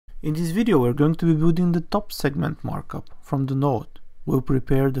In this video we're going to be building the top segment markup from the node. We'll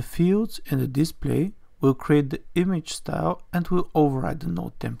prepare the fields in the display, we'll create the image style, and we'll override the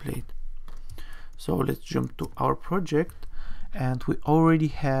node template. So let's jump to our project, and we already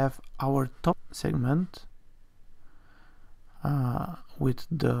have our top segment with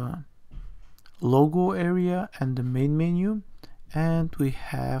the logo area and the main menu, and we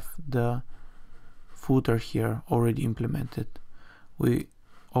have the footer here already implemented. We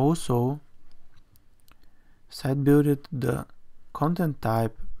also side builded the content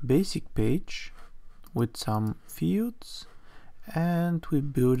type basic page with some fields, and we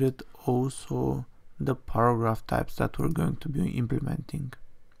built also the paragraph types that we're going to be implementing.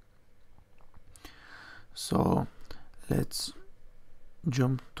 So let's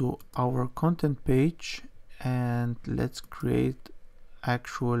jump to our content page and let's create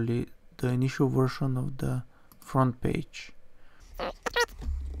actually the initial version of the front page.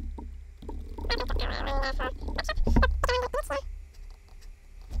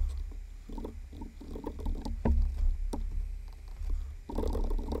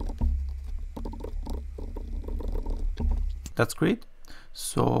 That's great.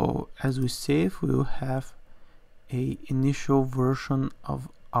 So as we save, we will have a initial version of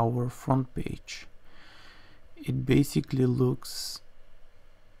our front page. It basically looks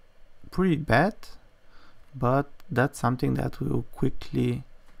pretty bad, but that's something that we will quickly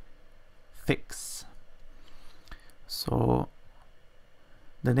fix. So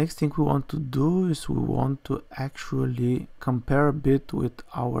the next thing we want to do is we want to actually compare a bit with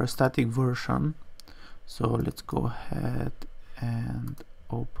our static version. So let's go ahead and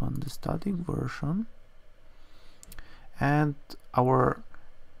open the static version, and our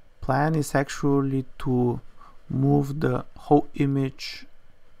plan is actually to move the whole image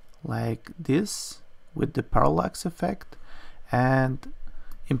like this with the parallax effect and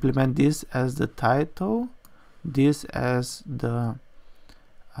implement this as the title, this as the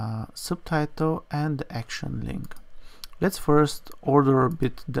subtitle, and the action link. Let's first order a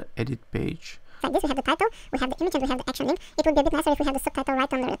bit the edit page. Like this, we have the title, we have the image, and we have the action link. It would be a bit nicer if we have the subtitle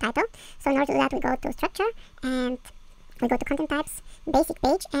right under the title. So in order to do that, we go to structure and we go to content types, basic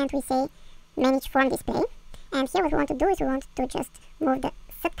page, and we say manage form display. And here what we want to do is we want to just move the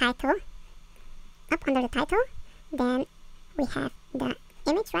subtitle up under the title. Then we have the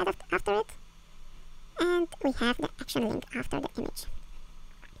image right after it, and we have the action link after the image.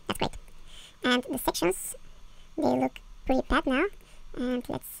 That's great. And the sections, they look pretty bad now. And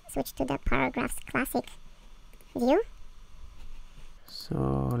let's switch to the paragraphs classic view.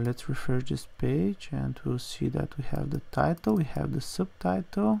 So let's refresh this page and we'll see that we have the title, we have the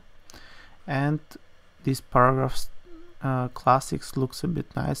subtitle, and these paragraphs classics looks a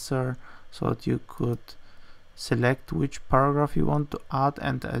bit nicer, so that you could select which paragraph you want to add,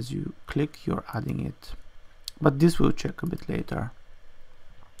 and as you click you're adding it. But this we'll check a bit later.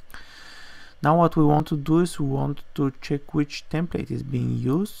 Now what we want to do is we want to check which template is being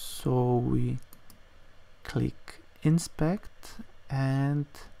used. So we click inspect, and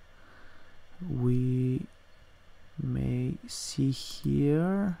we may see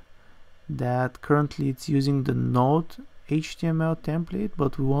here that currently it's using the node HTML template,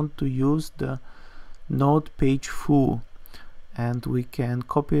 but we want to use the node page foo, and we can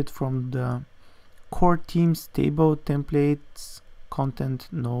copy it from the core themes table templates content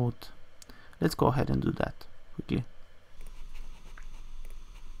node. Let's go ahead and do that quickly.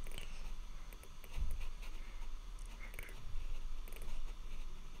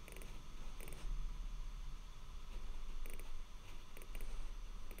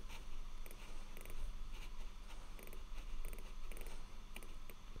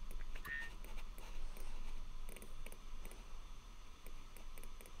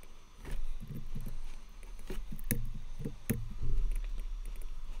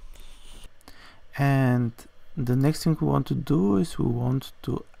 And the next thing we want to do is we want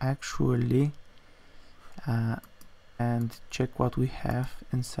to actually and check what we have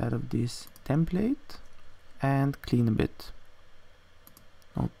inside of this template and clean a bit.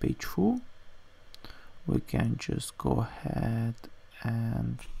 Node page foo. We can just go ahead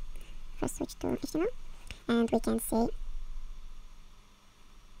and first switch to HTML, and we can say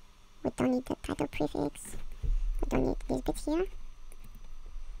we don't need the title prefix, we don't need these bits here.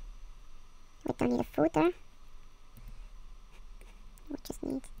 We don't need a footer. We just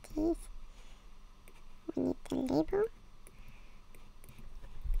need these. We need the label.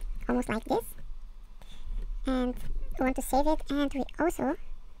 Almost like this. And we want to save it, and we also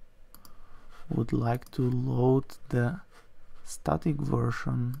would like to load the static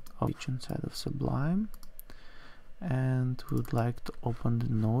version of each inside of Sublime. and we would like to open the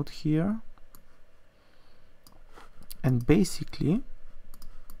node here, and basically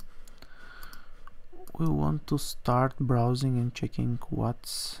we want to start browsing and checking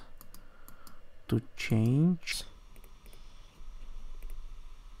what's to change.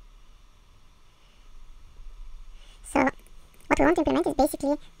 So what we want to implement is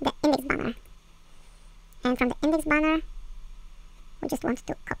basically the index banner, and from the index banner we just want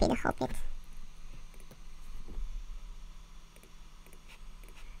to copy the whole bit.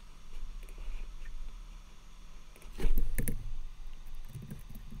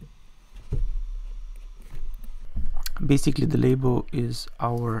 Basically the label is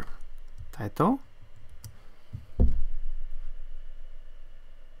our title.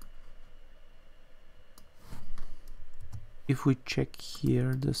 If we check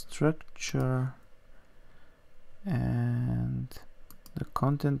here the structure and the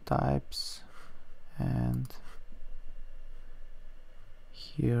content types, and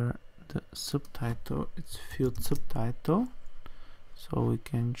here the subtitle, it's field subtitle, so we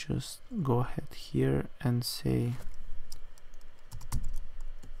can just go ahead here and say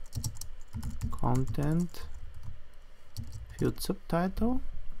content field subtitle,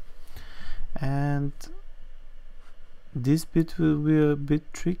 and this bit will be a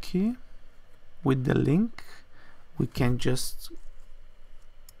bit tricky. With the link we can just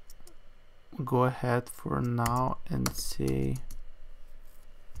go ahead for now and say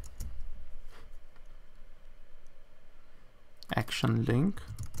action link.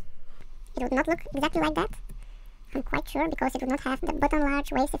 It would not look exactly like that, I'm quite sure, because it would not have the button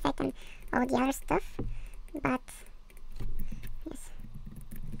large, waves effect and all the other stuff, but yes.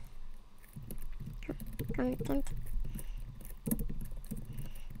 Content.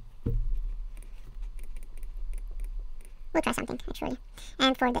 We'll try something actually.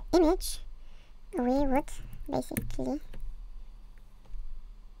 And for the image we would basically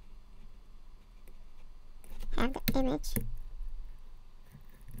have the image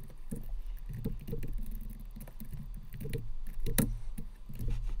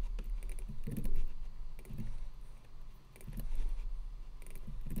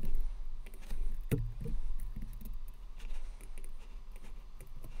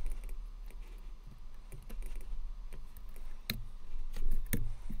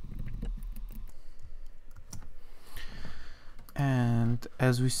and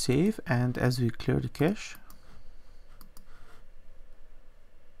as we save and as we clear the cache,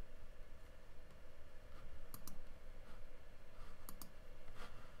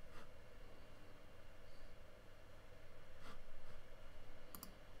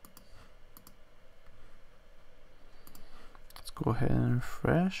 let's go ahead and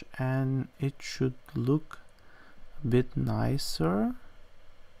refresh, and it should look a bit nicer.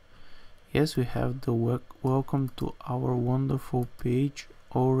 Yes, we have the welcome to our wonderful page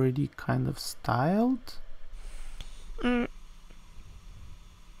already kind of styled. As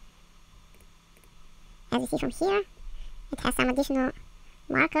you see from here, it has some additional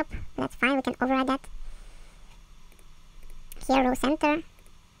markup, but that's fine, we can override that. Here, row center,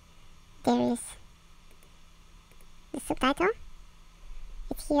 there is the subtitle,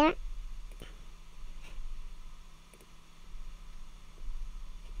 it's here.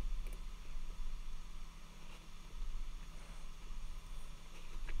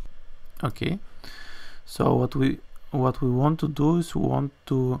 Okay, so what we want to do is we want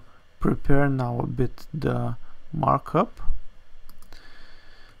to prepare now a bit the markup.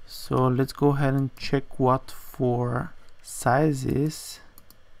 So let's go ahead and check what for sizes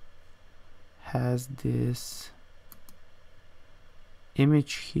has this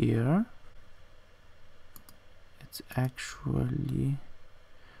image here. It's actually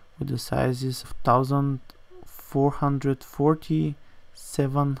with the sizes of 1440,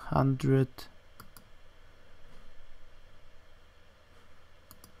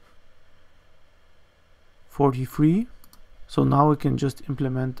 743. So now we can just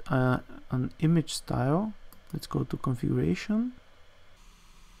implement an image style. Let's go to configuration,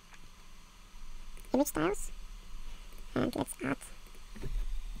 Image styles, and let's add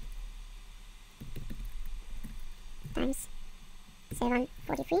times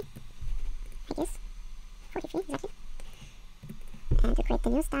 743, I guess, 43 exactly. And to create the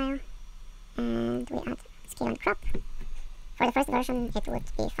new style, and we add scale and crop. For the first version it would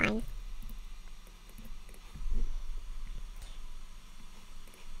be fine.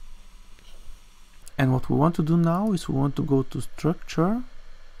 and what we want to do now is we want to go to structure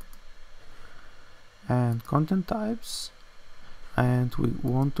and content types, and we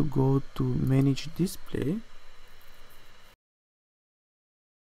want to go to manage display,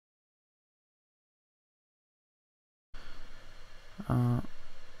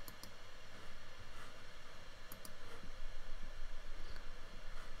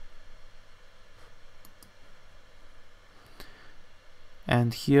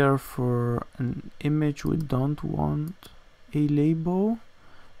 And here for an image we don't want a label,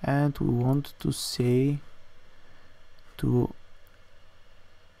 and we want to say to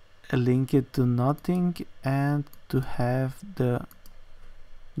link it to nothing and to have the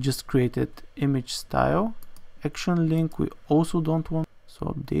just created image style. Action link we also don't want, so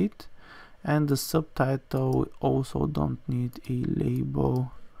update. And the subtitle we also don't need a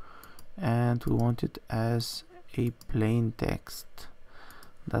label, and we want it as a plain text.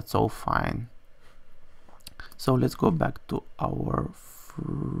 That's all fine. So let's go back to our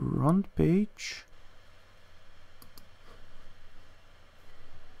front page.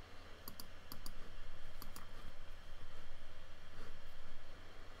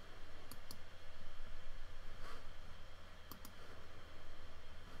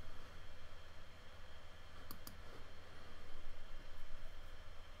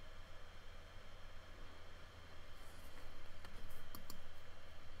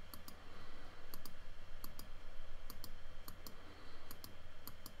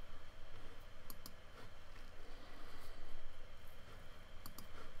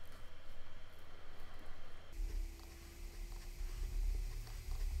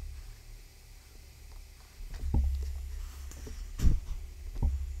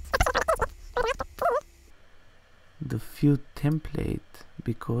 The field template,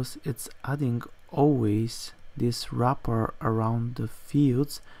 because it's adding always this wrapper around the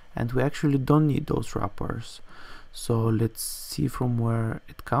fields, and we actually don't need those wrappers. So let's see from where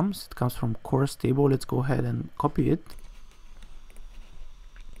it comes. It comes from course table. Let's go ahead and copy it.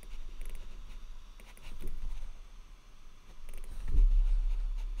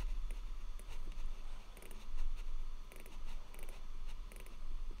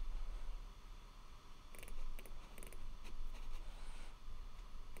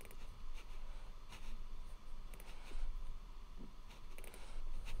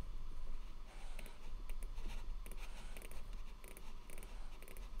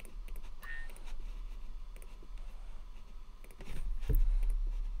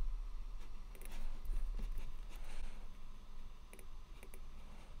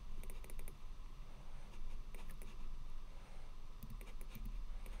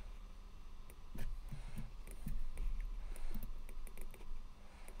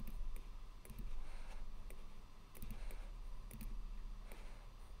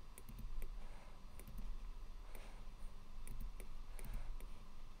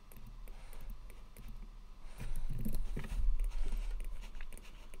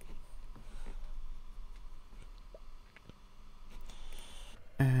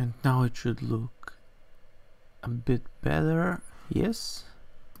 And now it should look a bit better. Yes,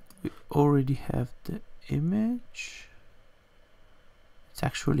 we already have the image. It's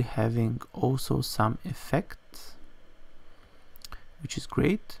actually having also some effect, which is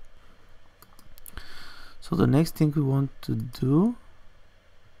great. So the next thing we want to do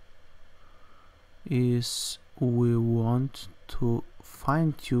is we want to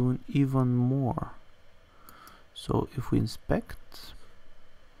fine-tune even more. So if we inspect,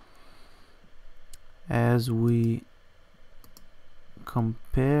 as we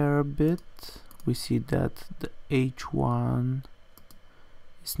compare a bit, we see that the H1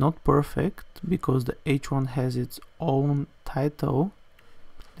 is not perfect because the H1 has its own title.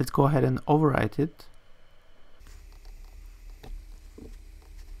 Let's go ahead and overwrite it.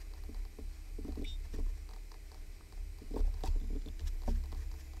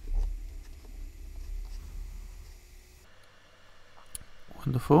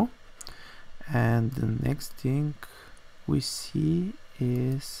 Wonderful. And the next thing we see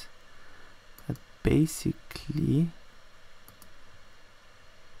is that basically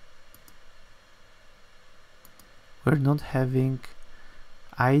we're not having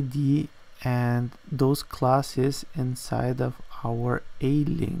ID and those classes inside of our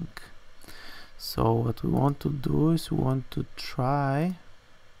A-link. So what we want to do is we want to try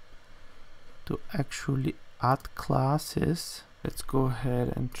to actually add classes. Let's go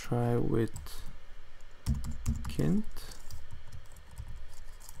ahead and try with Kint.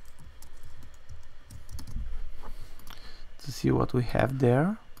 To see what we have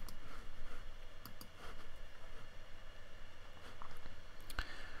there.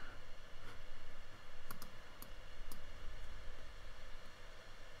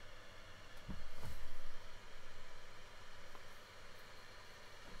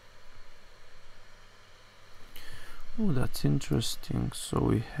 Oh, that's interesting. So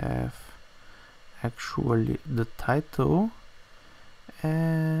we have actually the title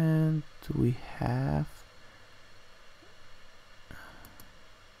and we have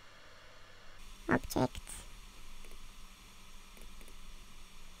object,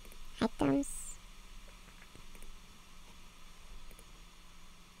 items,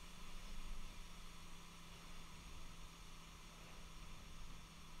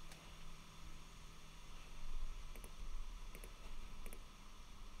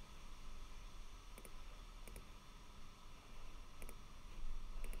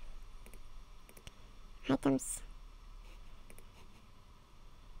 items.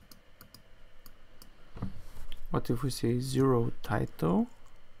 What if we say 0 title,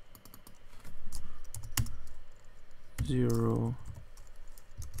 0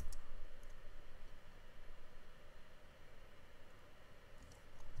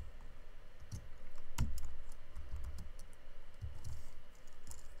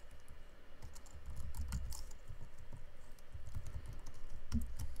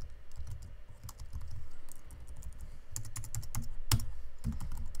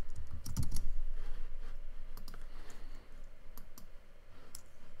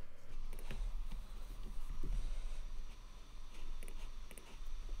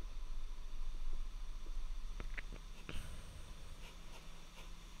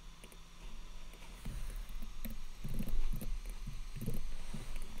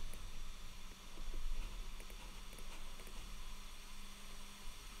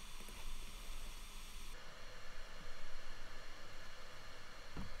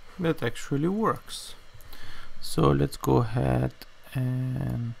 that actually works. So let's go ahead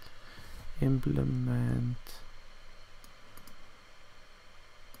and implement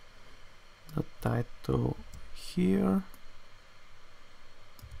the title here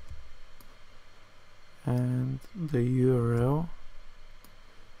and the URL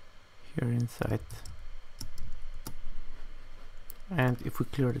here inside. And if we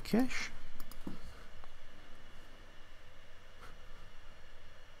clear the cache,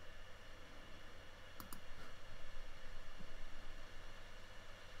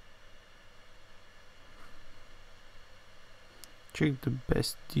 check the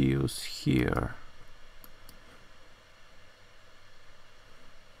best deals here.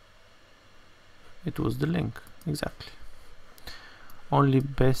 It was the link, exactly. Only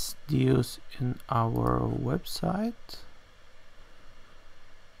best deals in our website.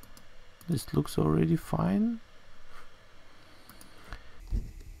 This looks already fine.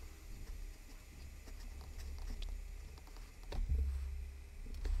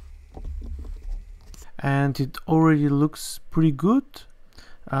 And it already looks pretty good.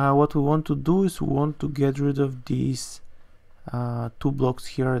 What we want to do is we want to get rid of these 2 blocks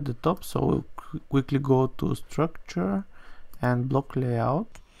here at the top. So we'll quickly go to structure and block layout.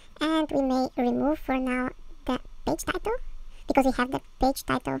 And we may remove for now the page title, because we have the page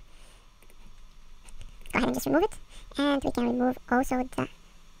title. Go ahead and just remove it. And we can remove also the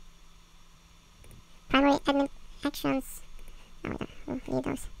primary admin actions. No, we don't need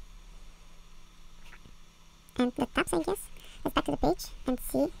those. And the tabs, I guess. Let's back to the page and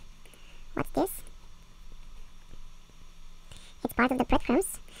see what's this. It's part of the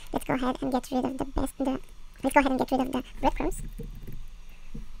breadcrumbs. Let's go ahead and get rid of the let's go ahead and get rid of the breadcrumbs.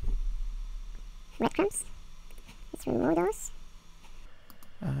 Breadcrumbs. Let's remove those.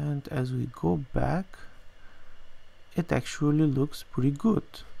 And as we go back, it actually looks pretty good.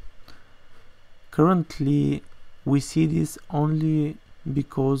 Currently, we see this only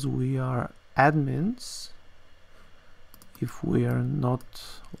because we are admins. If we are not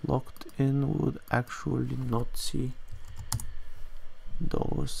logged in, we would actually not see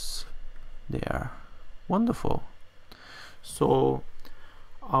those there. Wonderful. So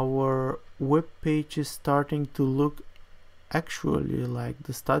our web page is starting to look actually like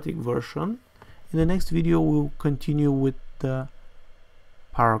the static version. In the next video, we'll continue with the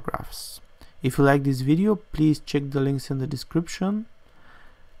paragraphs. If you like this video, please check the links in the description.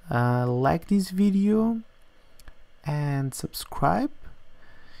 Like this video and subscribe.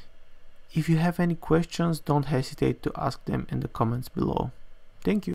 If you have any questions, don't hesitate to ask them in the comments below. Thank you.